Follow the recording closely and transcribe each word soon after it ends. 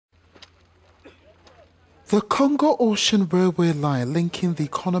The Congo Ocean Railway line linking the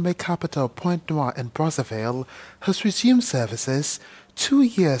economic capital Pointe Noire and Brazzaville has resumed services 2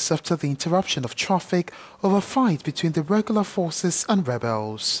 years after the interruption of traffic over a fight between the regular forces and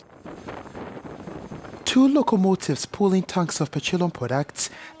rebels. 2 locomotives pulling tanks of petroleum products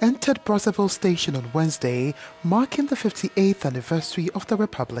entered Brazzaville station on Wednesday, marking the 58th anniversary of the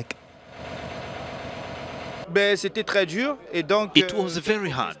Republic. It was very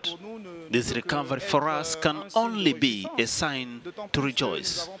hard. This recovery for us can only be a sign to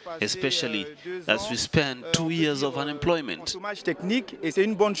rejoice, especially as we spent 2 years of unemployment. It's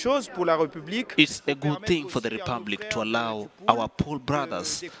a good thing for the Republic to allow our poor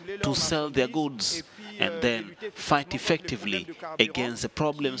brothers to sell their goods and then fight effectively against the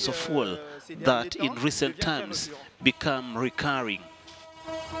problems of fuel that in recent times become recurring.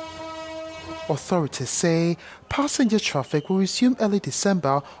 Authorities say passenger traffic will resume early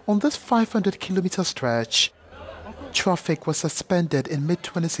December on this 500-kilometer stretch. Traffic was suspended in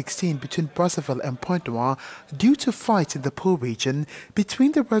mid-2016 between Brazzaville and Pointe Noire due to fights in the Po region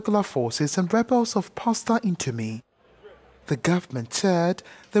between the regular forces and rebels of Pastor Intumi. The government said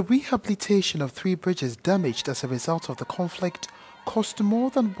the rehabilitation of 3 bridges damaged as a result of the conflict cost more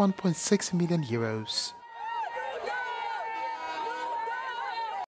than €1.6 million.